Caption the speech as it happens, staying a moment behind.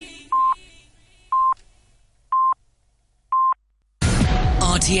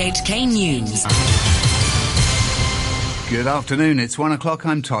RTHK News. Good afternoon, it's 1 o'clock,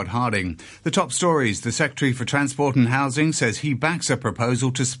 I'm Todd Harding. The top stories: the Secretary for Transport and Housing says he backs a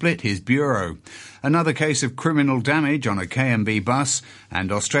proposal to split his bureau. Another case of criminal damage on a KMB bus,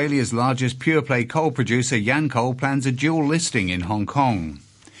 and Australia's largest pure-play coal producer Yancoal plans a dual listing in Hong Kong.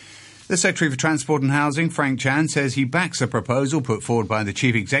 The Secretary for Transport and Housing, Frank Chan, says he backs a proposal put forward by the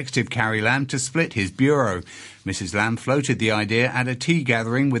Chief Executive, Carrie Lam, to split his bureau. Mrs Lam floated the idea at a tea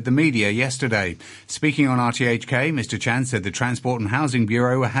gathering with the media yesterday. Speaking on RTHK, Mr Chan said the Transport and Housing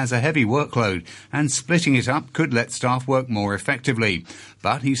Bureau has a heavy workload and splitting it up could let staff work more effectively.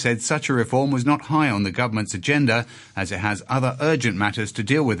 But he said such a reform was not high on the government's agenda as it has other urgent matters to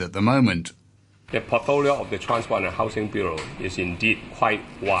deal with at the moment. The portfolio of the Transport and Housing Bureau is indeed quite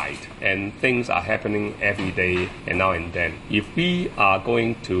wide, and things are happening every day and now and then. If we are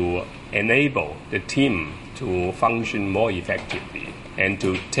going to enable the team to function more effectively and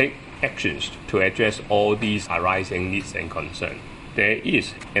to take actions to address all these arising needs and concerns, there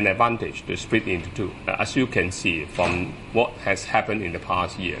is an advantage to split into two. As you can see from what has happened in the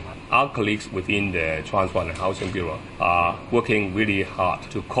past year, our colleagues within the Transport and Housing Bureau are working really hard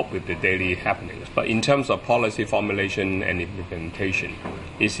to cope with the daily happenings. But in terms of policy formulation and implementation,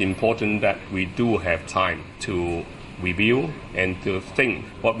 it's important that we do have time to review and to think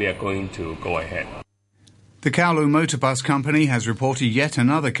what we are going to go ahead. The Kowloon Motor Bus Company has reported yet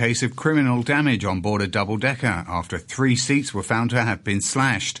another case of criminal damage on board a double-decker after 3 seats were found to have been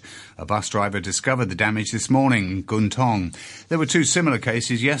slashed. A bus driver discovered the damage this morning in Kwun Tong. There were 2 similar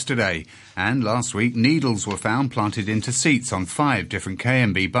cases yesterday, and last week needles were found planted into seats on 5 different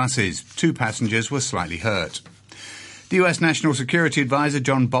KMB buses. 2 passengers were slightly hurt. The US National Security Advisor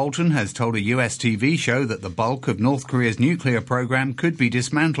John Bolton has told a US TV show that the bulk of North Korea's nuclear program could be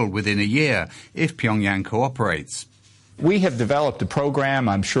dismantled within a year if Pyongyang cooperates. We have developed a program.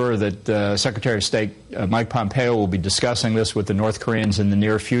 I'm sure that Secretary of State Mike Pompeo will be discussing this with the North Koreans in the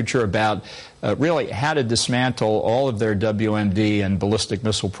near future about really how to dismantle all of their WMD and ballistic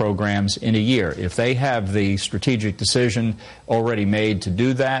missile programs in a year. If they have the strategic decision already made to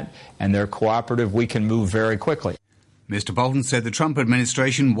do that and they're cooperative, we can move very quickly. Mr Bolton said the Trump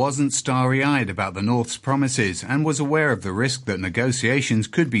administration wasn't starry-eyed about the North's promises and was aware of the risk that negotiations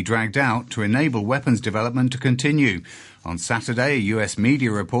could be dragged out to enable weapons development to continue. On Saturday, a US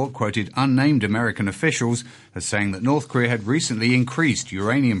media report quoted unnamed American officials as saying that North Korea had recently increased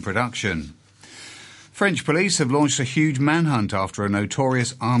uranium production. French police have launched a huge manhunt after a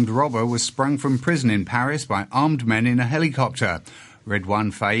notorious armed robber was sprung from prison in Paris by armed men in a helicopter.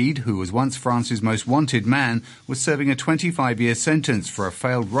 Redouane Faïd, who was once France's most wanted man, was serving a 25-year sentence for a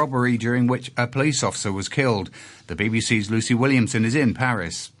failed robbery during which a police officer was killed. The BBC's Lucy Williamson is in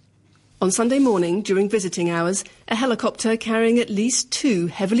Paris. On Sunday morning, during visiting hours, a helicopter carrying at least 2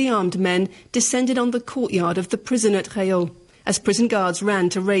 heavily armed men descended on the courtyard of the prison at Réau. As prison guards ran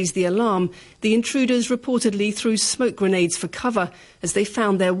to raise the alarm, the intruders reportedly threw smoke grenades for cover as they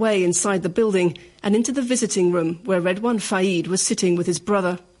found their way inside the building and into the visiting room where Redouane Faïd was sitting with his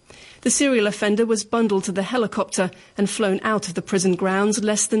brother. The serial offender was bundled to the helicopter and flown out of the prison grounds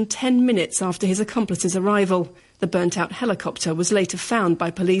less than 10 minutes after his accomplice's arrival. The burnt-out helicopter was later found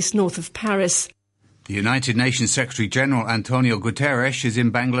by police north of Paris. The United Nations Secretary-General Antonio Guterres is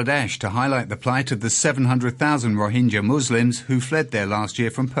in Bangladesh to highlight the plight of the 700,000 Rohingya Muslims who fled there last year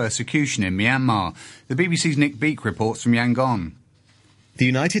from persecution in Myanmar. The BBC's Nick Beake reports from Yangon. The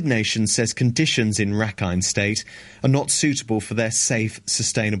United Nations says conditions in Rakhine State are not suitable for their safe,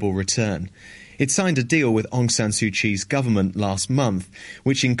 sustainable return. It signed a deal with Aung San Suu Kyi's government last month,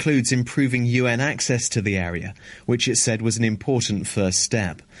 which includes improving UN access to the area, which it said was an important first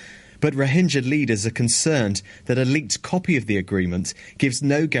step. But Rohingya leaders are concerned that a leaked copy of the agreement gives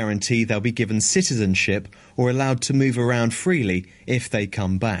no guarantee they'll be given citizenship or allowed to move around freely if they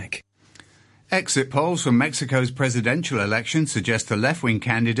come back. Exit polls from Mexico's presidential election suggest the left-wing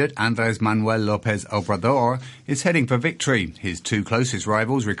candidate Andrés Manuel López Obrador is heading for victory. His 2 closest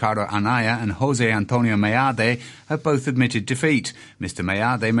rivals, Ricardo Anaya and José Antonio Meade, have both admitted defeat. Mr.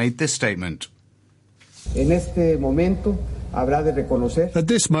 Meade made this statement. At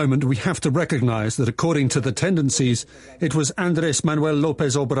this moment, we have to recognise that according to the tendencies, it was Andrés Manuel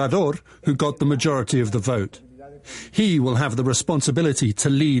López Obrador who got the majority of the vote. He will have the responsibility to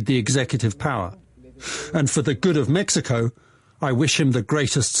lead the executive power. And for the good of Mexico, I wish him the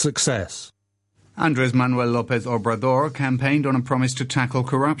greatest success. Andrés Manuel López Obrador campaigned on a promise to tackle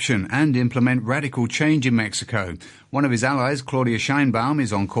corruption and implement radical change in Mexico. One of his allies, Claudia Sheinbaum,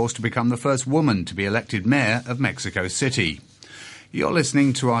 is on course to become the first woman to be elected mayor of Mexico City. You're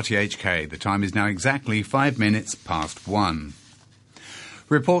listening to RTHK. The time is now exactly 5 minutes past 1.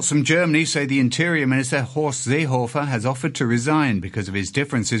 Reports from Germany say the Interior Minister Horst Seehofer has offered to resign because of his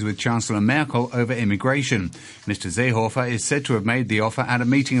differences with Chancellor Merkel over immigration. Mr. Seehofer is said to have made the offer at a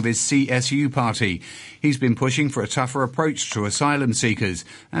meeting of his CSU party. He's been pushing for a tougher approach to asylum seekers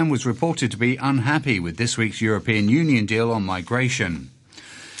and was reported to be unhappy with this week's European Union deal on migration.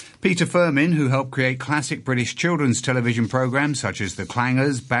 Peter Firmin, who helped create classic British children's television programmes such as The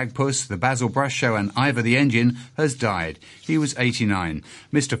Clangers, Bagpuss, The Basil Brush Show and Ivor the Engine, has died. He was 89.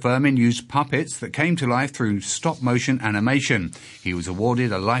 Mr. Firmin used puppets that came to life through stop-motion animation. He was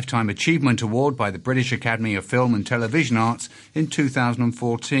awarded a Lifetime Achievement Award by the British Academy of Film and Television Arts in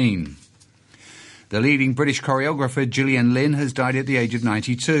 2014. The leading British choreographer Gillian Lynne has died at the age of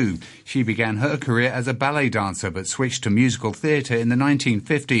 92. She began her career as a ballet dancer but switched to musical theatre in the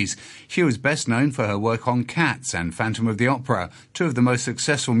 1950s. She was best known for her work on Cats and Phantom of the Opera, two of the most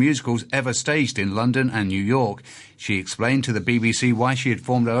successful musicals ever staged in London and New York. She explained to the BBC why she had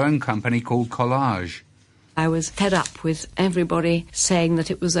formed her own company called Collage. I was fed up with everybody saying that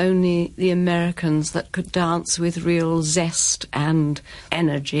it was only the Americans that could dance with real zest and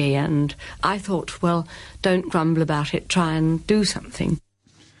energy, and I thought, well, don't grumble about it, try and do something.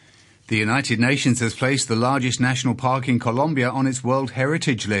 The United Nations has placed the largest national park in Colombia on its World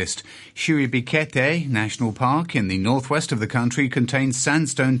Heritage List. Chiribiquete National Park in the northwest of the country contains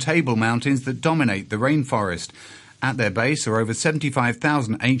sandstone table mountains that dominate the rainforest. At their base are over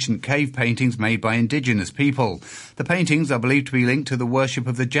 75,000 ancient cave paintings made by indigenous people. The paintings are believed to be linked to the worship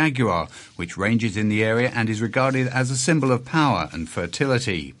of the jaguar, which ranges in the area and is regarded as a symbol of power and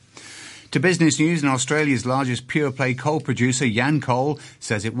fertility. To business news, and Australia's largest pure-play coal producer, Yancoal,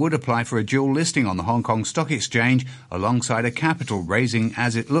 says it would apply for a dual listing on the Hong Kong Stock Exchange alongside a capital raising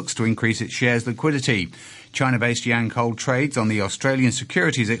as it looks to increase its shares' liquidity. China-based Yancoal trades on the Australian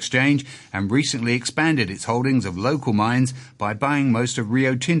Securities Exchange and recently expanded its holdings of local mines by buying most of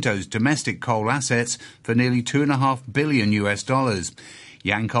Rio Tinto's domestic coal assets for nearly $2.5 billion.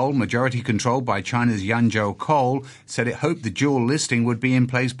 Yancoal, majority controlled by China's Yanzhou Coal, said it hoped the dual listing would be in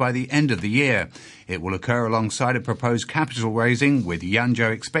place by the end of the year. It will occur alongside a proposed capital raising, with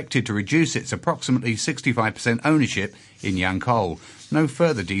Yanzhou expected to reduce its approximately 65% ownership in Yancoal. No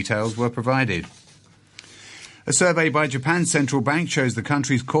further details were provided. A survey by Japan's central bank shows the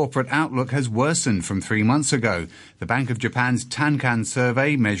country's corporate outlook has worsened from 3 months ago. The Bank of Japan's Tankan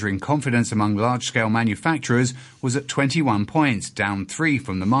survey, measuring confidence among large-scale manufacturers, was at 21 points, down 3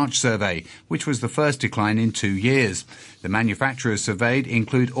 from the March survey, which was the first decline in 2 years. The manufacturers surveyed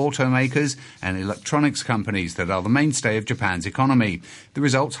include automakers and electronics companies that are the mainstay of Japan's economy. The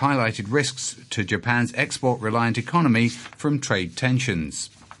results highlighted risks to Japan's export-reliant economy from trade tensions.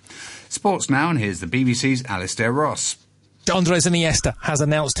 Sports now, and here's the BBC's Alistair Ross. Andres Iniesta has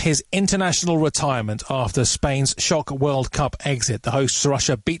announced his international retirement after Spain's shock World Cup exit. The hosts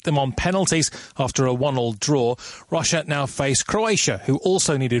Russia beat them on penalties after a 1-1 draw. Russia now face Croatia, who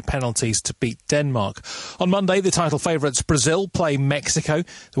also needed penalties to beat Denmark. On Monday, the title favourites Brazil play Mexico.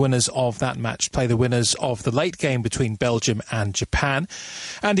 The winners of that match play the winners of the late game between Belgium and Japan.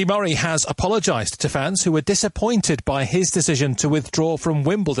 Andy Murray has apologised to fans who were disappointed by his decision to withdraw from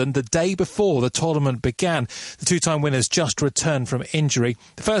Wimbledon the day before the tournament began. The two-time winners just returned from injury.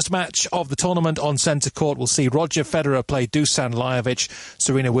 The first match of the tournament on centre court will see Roger Federer play Dusan Lajovic.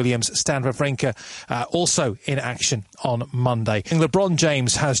 Serena Williams, Stan Wawrinka also in action on Monday. LeBron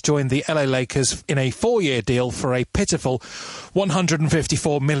James has joined the LA Lakers in a 4-year deal for a pitiful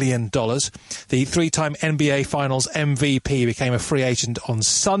 $154 million. The 3-time NBA Finals MVP became a free agent on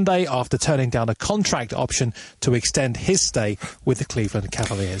Sunday after turning down a contract option to extend his stay with the Cleveland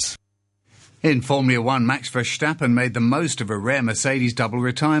Cavaliers. In Formula One, Max Verstappen made the most of a rare Mercedes double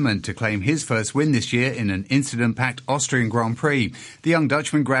retirement to claim his first win this year in an incident-packed Austrian Grand Prix. The young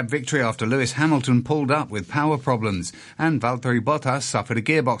Dutchman grabbed victory after Lewis Hamilton pulled up with power problems and Valtteri Bottas suffered a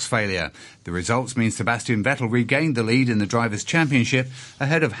gearbox failure. The results mean Sebastian Vettel regained the lead in the Drivers' Championship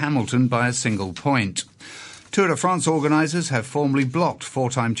ahead of Hamilton by a single point. Tour de France organisers have formally blocked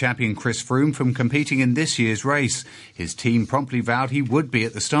 4-time champion Chris Froome from competing in this year's race. His team promptly vowed he would be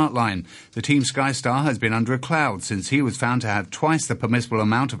at the start line. The Team Sky Star has been under a cloud since he was found to have twice the permissible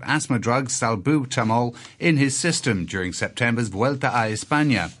amount of asthma drug salbutamol in his system during September's Vuelta a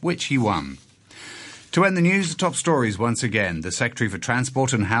España, which he won. To end the news, the top stories once again. The Secretary for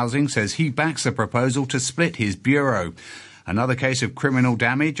Transport and Housing says he backs a proposal to split his bureau. Another case of criminal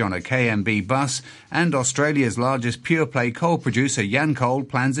damage on a KMB bus, and Australia's largest pure-play coal producer Yancoal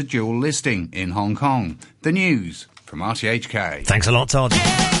plans a dual listing in Hong Kong. The news from RTHK. Thanks a lot, Todd.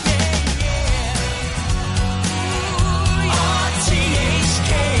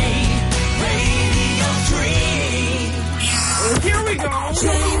 Here we go.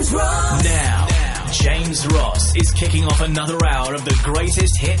 This is kicking off another hour of the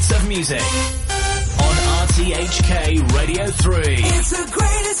greatest hits of music on RTHK Radio 3. It's the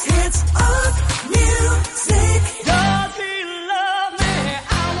greatest hits of